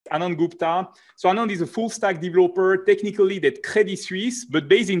Anand Gupta. So Anand is a full stack developer, technically at Credit Suisse, but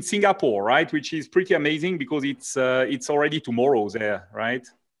based in Singapore, right? Which is pretty amazing because it's already tomorrow there, right?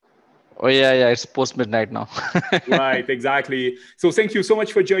 Oh yeah, it's post midnight now. Right, exactly. So thank you so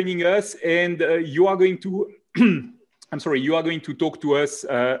much for joining us, and you are going to. I'm sorry, you are going to talk to us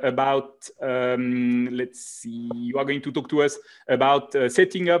about, let's see, you are going to talk to us about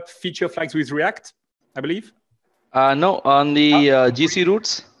setting up feature flags with React, I believe? No, on the GC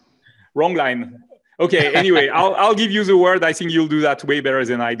routes. Wrong line. Okay, anyway, I'll give you the word. I think you'll do that way better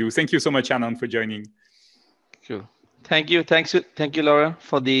than I do. Thank you so much, Anand, for joining. Sure. Thank you, Laura,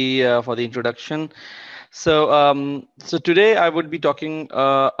 for the introduction. So today I would be talking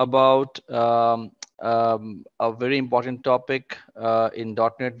about a very important topic in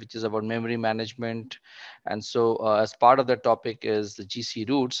 .NET, which is about memory management. And so as part of that topic is the GC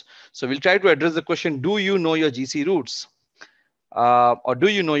roots. So we'll try to address the question, do you know your GC roots? Or do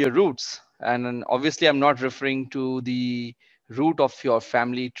you know your roots? And then obviously I'm not referring to the root of your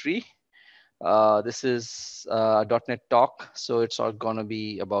family tree. This is .NET Talk, so it's all gonna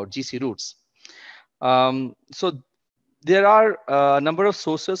be about GC roots. So there are a number of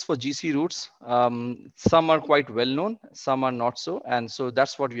sources for GC roots. Some are quite well known, some are not so, and so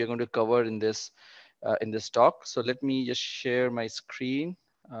that's what we are going to cover in this talk. So let me just share my screen.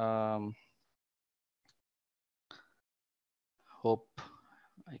 Hope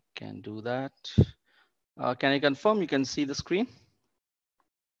I can do that. Can I confirm you can see the screen?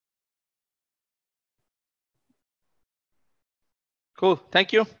 Cool,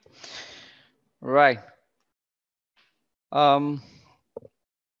 thank you. Right. So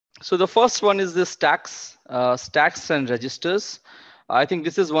the first one is the stacks and registers. I think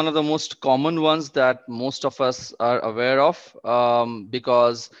this is one of the most common ones that most of us are aware of,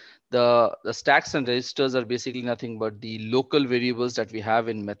 because the stacks and registers are basically nothing but the local variables that we have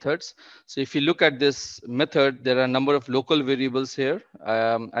in methods. So if you look at this method, there are a number of local variables here.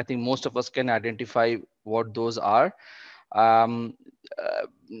 I think most of us can identify what those are.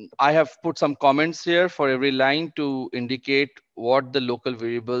 I have put some comments here for every line to indicate what the local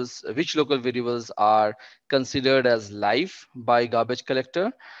variables, which local variables are considered as live by garbage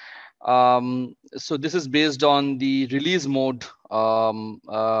collector. So this is based on the release mode of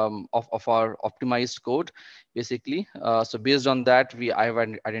our optimized code, basically. So based on that, I have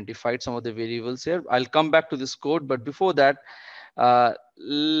identified some of the variables here. I'll come back to this code, but before that,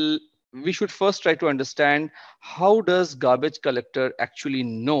 we should first try to understand how does garbage collector actually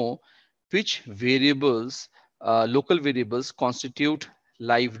know which variables, local variables constitute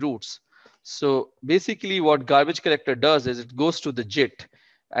live roots. So basically what garbage collector does is it goes to the JIT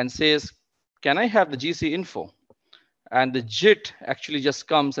and says, can I have the GC info? And the JIT actually just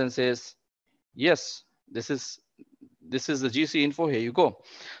comes and says, yes, this is the GC info, here you go.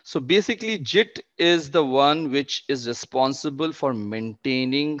 So basically JIT is the one which is responsible for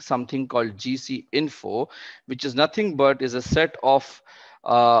maintaining something called GC info, which is nothing but is a set of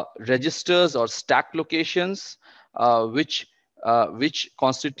registers or stack locations which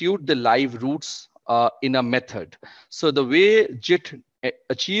constitute the live roots in a method. So the way JIT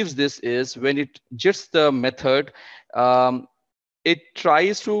achieves this is when it JITs the method, it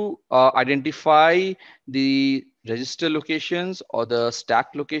tries to identify the register locations or the stack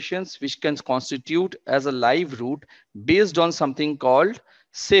locations which can constitute as a live root based on something called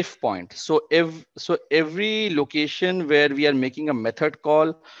safe point. So every location where we are making a method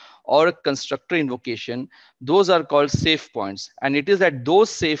call or a constructor invocation, those are called safe points. And it is at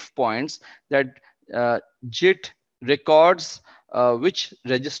those safe points that JIT records which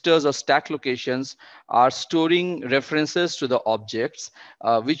registers or stack locations are storing references to the objects,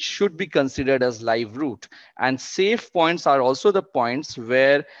 which should be considered as live root. And safe points are also the points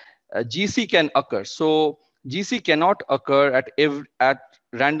where GC can occur. So GC cannot occur at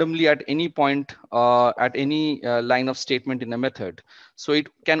randomly at any point, at any line of statement in a method. So it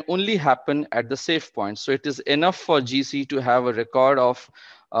can only happen at the safe point. So it is enough for GC to have a record of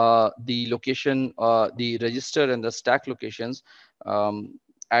the location, the register and the stack locations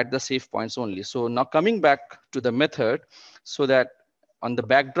at the safe points only. So now coming back to the method, so that on the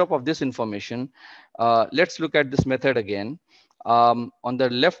backdrop of this information, let's look at this method again. On the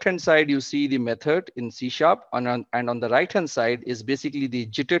left-hand side, you see the method in C#, and on the right-hand side is basically the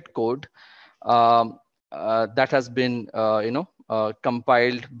JITed code that has been,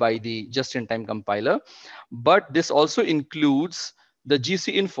 compiled by the just-in-time compiler. But this also includes the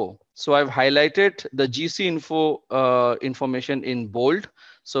GC info. So I've highlighted the GC info information in bold.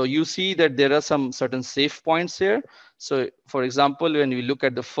 So you see that there are some certain safe points here. So for example, when we look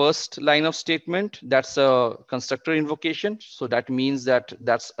at the first line of statement, that's a constructor invocation. So that means that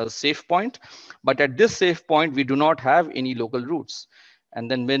that's a safe point. But at this safe point, we do not have any local roots.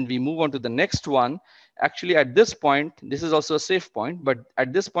 And then when we move on to the next one, actually at this point, this is also a safe point, but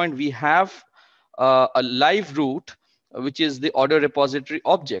at this point we have a live root, which is the order repository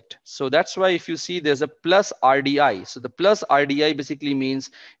object. So that's why if you see there's a plus RDI. So the plus RDI basically means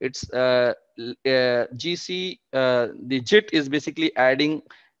it's GC, the JIT is basically adding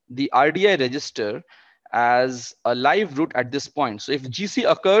the RDI register as a live root at this point. So if GC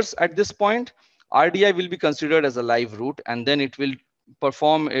occurs at this point, RDI will be considered as a live root, and then it will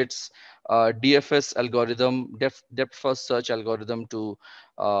perform its DFS algorithm, depth first search algorithm, to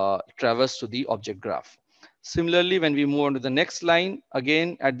traverse to the object graph. Similarly, when we move on to the next line,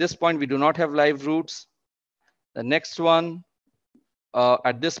 again, at this point, we do not have live roots. The next one,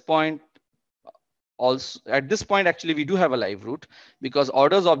 at this point, also at this point, actually, we do have a live root because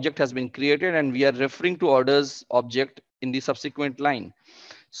orders object has been created and we are referring to orders object in the subsequent line.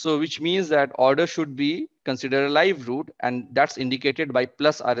 So which means that order should be considered a live root, and that's indicated by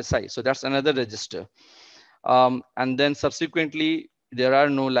plus RSI. So that's another register. And then subsequently, there are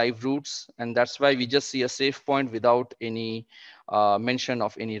no live roots, and that's why we just see a safe point without any mention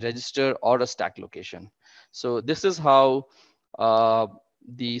of any register or a stack location. So this is how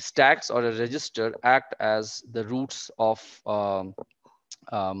the stacks or a register act as the roots of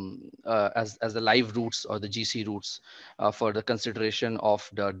as the live roots or the GC roots for the consideration of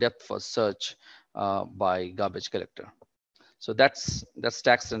the depth first search by garbage collector. So that's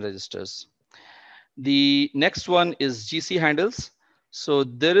stacks and registers. The next one is GC handles. So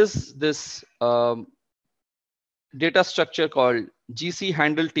there is this data structure called GC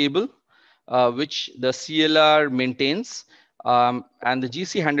handle table, which the CLR maintains. And the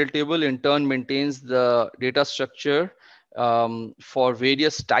GC handle table in turn maintains the data structure for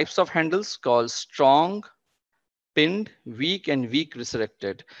various types of handles called strong, pinned, weak, and weak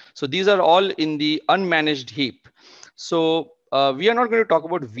resurrected. So these are all in the unmanaged heap. So we are not going to talk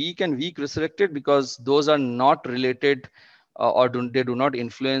about weak and weak resurrected because those are not related or they do not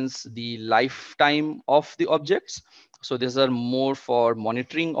influence the lifetime of the objects. So these are more for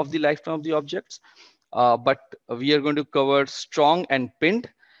monitoring of the lifetime of the objects. But we are going to cover strong and pinned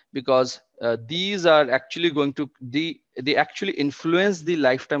because these are actually going to they actually influence the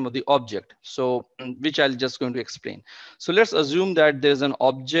lifetime of the object. So which I'll just going to explain. So let's assume that there's an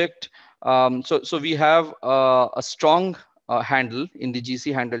object. So we have a strong handle in the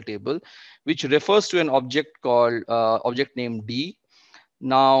GC handle table, which refers to an object called object named D.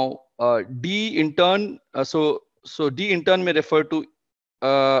 Now D in turn, so D in turn may refer to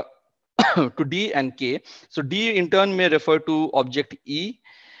to D and K. So D in turn may refer to object E.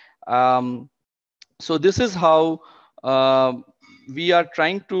 So this is how we are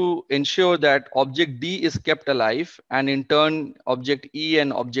trying to ensure that object D is kept alive, and in turn object E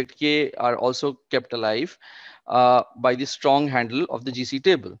and object K are also kept alive by the strong handle of the GC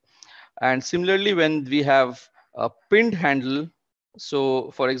table. And similarly, when we have a pinned handle,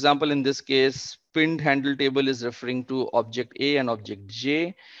 so for example, in this case, pinned handle table is referring to object A and object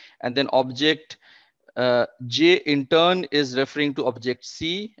J, and then object J in turn is referring to object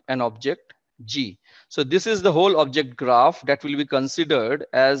C and object G. So this is the whole object graph that will be considered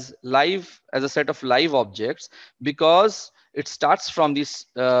as live, as a set of live objects, because it starts from this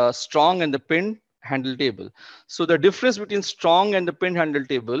strong and the pinned handle table. So the difference between strong and the pinned handle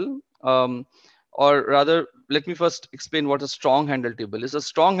table, or rather, let me first explain what a strong handle table is. A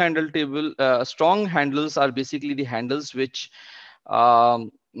strong handle table, strong handles are basically the handles which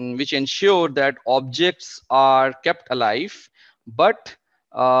ensure that objects are kept alive, but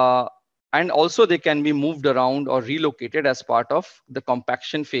and also they can be moved around or relocated as part of the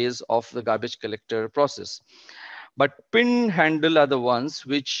compaction phase of the garbage collector process. But pin handle are the ones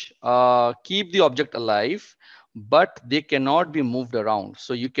which keep the object alive, but they cannot be moved around.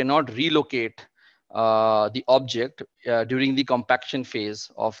 So you cannot relocate the object during the compaction phase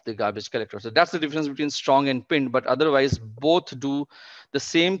of the garbage collector. So that's the difference between strong and pinned, but otherwise both do the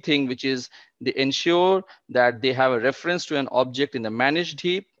same thing, which is they ensure that they have a reference to an object in the managed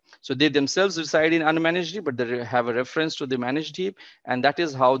heap. So they themselves reside in unmanaged heap, but they have a reference to the managed heap. And that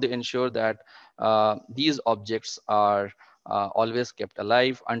is how they ensure that these objects are always kept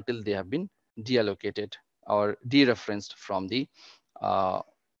alive until they have been deallocated or dereferenced from the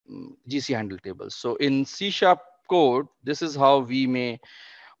GC handle table. So in C# code, this is how we may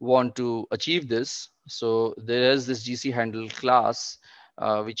want to achieve this. So there is this GC handle class,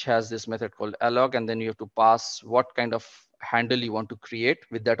 which has this method called alloc, and then you have to pass what kind of handle you want to create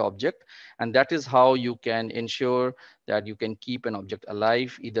with that object. And that is how you can ensure that you can keep an object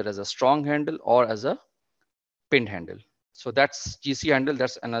alive either as a strong handle or as a pinned handle. So that's GC handle.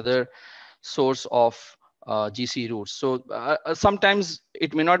 That's another source of GC roots. So sometimes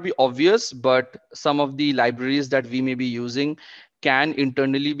it may not be obvious, but some of the libraries that we may be using can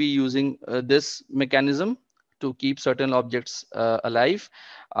internally be using this mechanism to keep certain objects alive.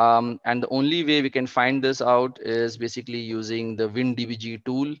 And the only way we can find this out is basically using the WinDBG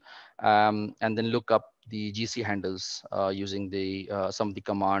tool, and then look up the GC handles using the some of the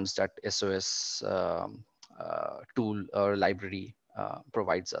commands that SOS tool or library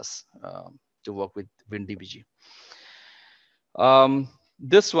provides us to work with WinDBG.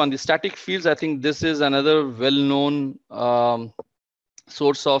 This one, the static fields, I think this is another well-known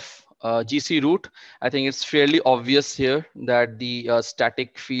source of GC root. I think it's fairly obvious here that the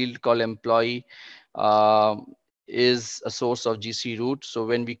static field called employee is a source of GC root. So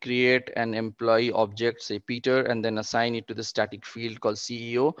when we create an employee object, say Peter, and then assign it to the static field called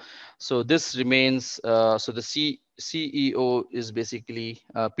CEO, so this remains, so the CEO is basically,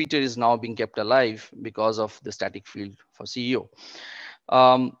 Peter is now being kept alive because of the static field for CEO.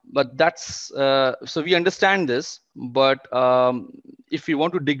 But that's, so we understand this, but if we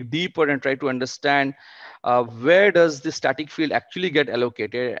want to dig deeper and try to understand where does the static field actually get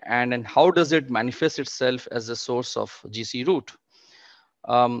allocated, and how does it manifest itself as a source of GC root?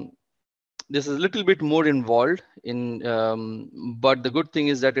 This is a little bit more involved in, but the good thing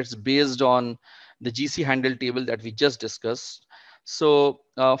is that it's based on the GC handle table that we just discussed. So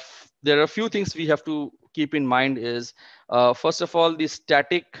there are a few things we have to keep in mind is, first of all, the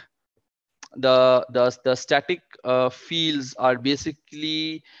static fields are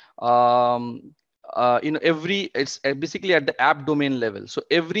basically it's basically at the app domain level. So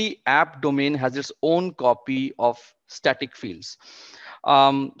every app domain has its own copy of static fields.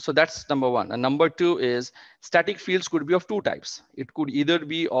 So that's number one. And number two is static fields could be of two types. It could either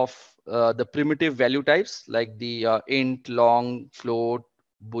be of the primitive value types like the int, long, float,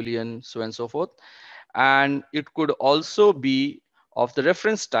 boolean, so on and so forth. And it could also be of the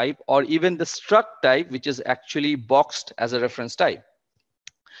reference type or even the struct type, which is actually boxed as a reference type.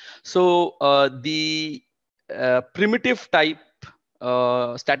 So the primitive type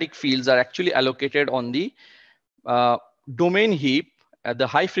static fields are actually allocated on the domain heap at the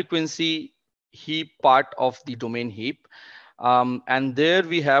high frequency heap part of the domain heap. And there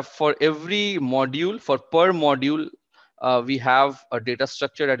we have, for every module, for per module, we have a data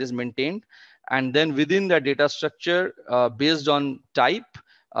structure that is maintained. And then within that data structure, based on type,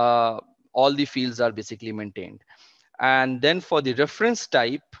 all the fields are basically maintained. And then for the reference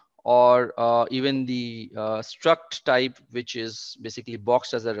type, or even the struct type, which is basically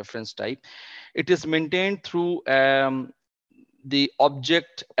boxed as a reference type, it is maintained through the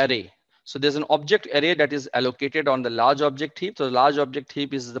object array. So there's an object array that is allocated on the large object heap. So the large object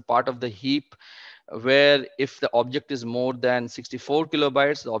heap is the part of the heap where if the object is more than 64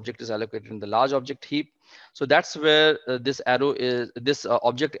 kilobytes, the object is allocated in the large object heap. So that's where this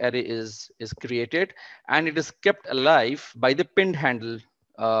object array is created, and it is kept alive by the pinned handle,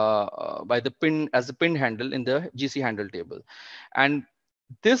 as a pinned handle in the GC handle table. And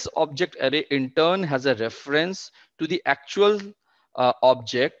this object array in turn has a reference to the actual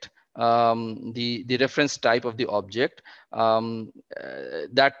object, the reference type of the object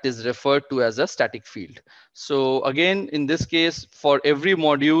that is referred to as a static field. So again, in this case, for every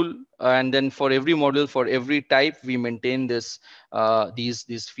module, and then for every module, for every type, we maintain this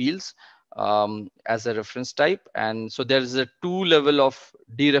these fields as a reference type. And so there is a two level of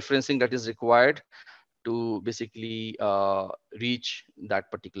dereferencing that is required to basically reach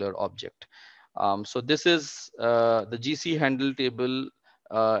that particular object. So this is the GC handle table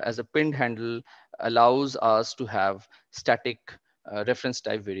as a pinned handle allows us to have static reference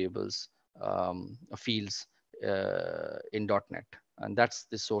type variables, fields in .NET. And that's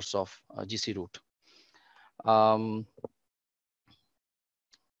the source of GC root.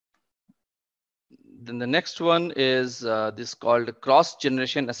 Then the next one is this called cross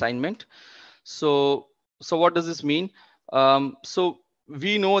generation assignment. So what does this mean? So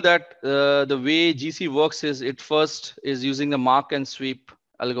we know that the way GC works is it first is using the mark and sweep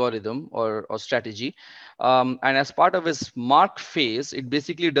algorithm or strategy. And as part of its mark phase, it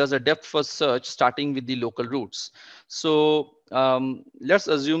basically does a depth first search starting with the local roots. So let's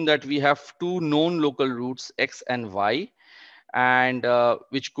assume that we have two known local roots, X and Y, and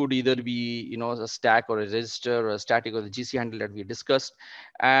which could either be a stack or a register or a static or the GC handle that we discussed.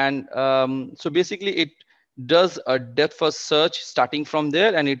 And so basically does a depth first search starting from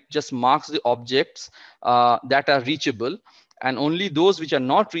there, and it just marks the objects that are reachable, and only those which are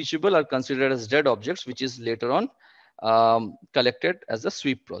not reachable are considered as dead objects, which is later on collected as a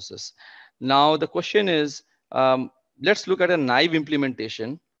sweep process. Now the question is, let's look at a naive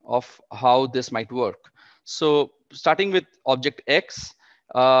implementation of how this might work. So starting with object X,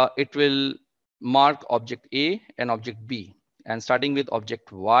 it will mark object A and object B. And starting with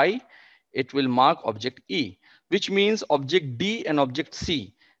object Y, it will mark object E, which means object D and object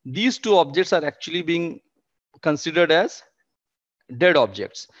C. These two objects are actually being considered as dead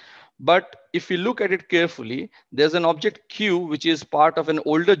objects. But if you look at it carefully, there's an object Q, which is part of an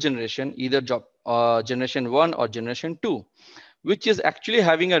older generation, either generation 1 or generation 2, which is actually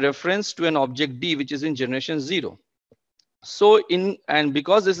having a reference to an object D, which is in generation 0. So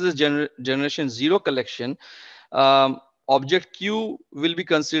because this is a generation 0 collection, object Q will be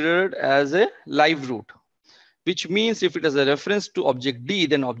considered as a live root, which means if it has a reference to object D,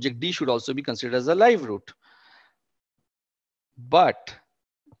 then object D should also be considered as a live root. But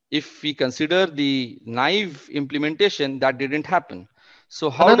if we consider the naive implementation, that didn't happen. So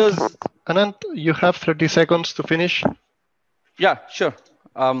how does Anand, you have 30 seconds to finish. Yeah, sure.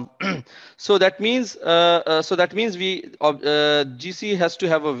 So that means GC has to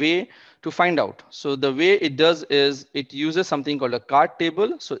have a way to find out. So the way it does is it uses something called a card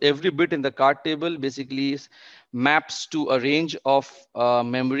table. So every bit in the card table basically maps to a range of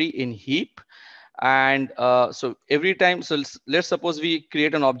memory in heap. And so every time, so let's suppose we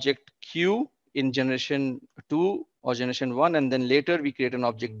create an object Q in generation 2 or generation 1, and then later we create an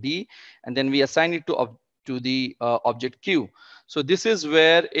object D, and then we assign it to the object Q. So this is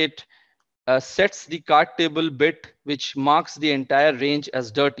where it sets the card table bit, which marks the entire range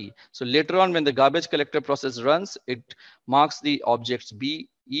as dirty. So later on, when the garbage collector process runs, it marks the objects B,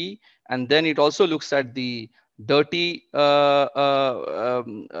 E, and then it also looks at the dirty, the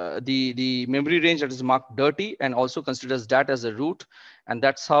memory range that is marked dirty, and also considers that as a root. And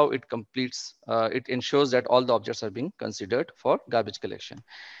that's how it completes, it ensures that all the objects are being considered for garbage collection.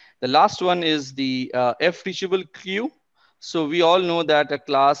 The last one is the F reachable queue. So we all know that a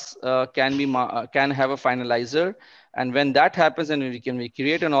class can have a finalizer, and when that happens, and we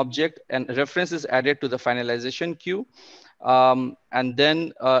create an object, and reference is added to the finalization queue. And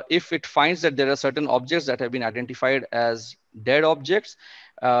then if it finds that there are certain objects that have been identified as dead objects,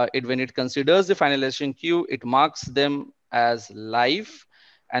 when it considers the finalization queue, it marks them as live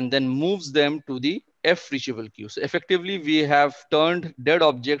and then moves them to the F reachable queue. So effectively, we have turned dead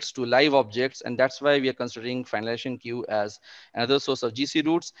objects to live objects, and that's why we are considering finalization queue as another source of GC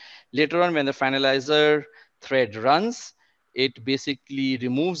roots. Later on, when the finalizer thread runs, it basically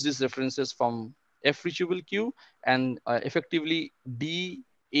removes these references from F reachable queue, and effectively D,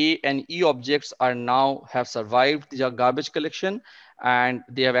 A, and E objects are now have survived the garbage collection, and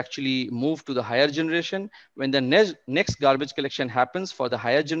they have actually moved to the higher generation. When the next garbage collection happens for the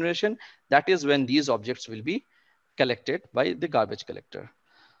higher generation, that is when these objects will be collected by the garbage collector.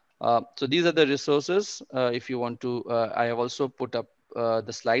 So these are the resources. If you want to, I have also put up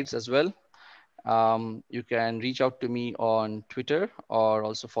the slides as well. You can reach out to me on Twitter or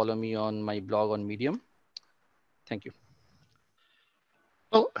also follow me on my blog on Medium. Thank you.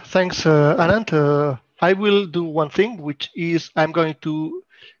 Well, thanks, Anand. I will do one thing, which is I'm going to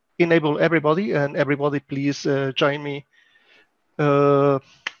enable everybody, and everybody please join me.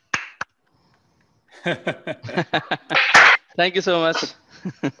 Thank you so much.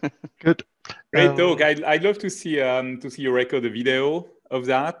 Good. Great talk. I'd love to see you record a video of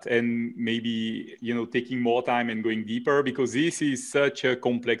that, and maybe taking more time and going deeper, because this is such a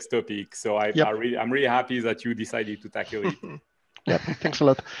complex topic. So I'm really happy that you decided to tackle it. Yeah, thanks a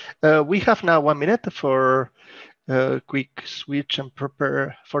lot. We have now 1 minute for a quick switch and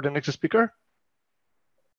prepare for the next speaker.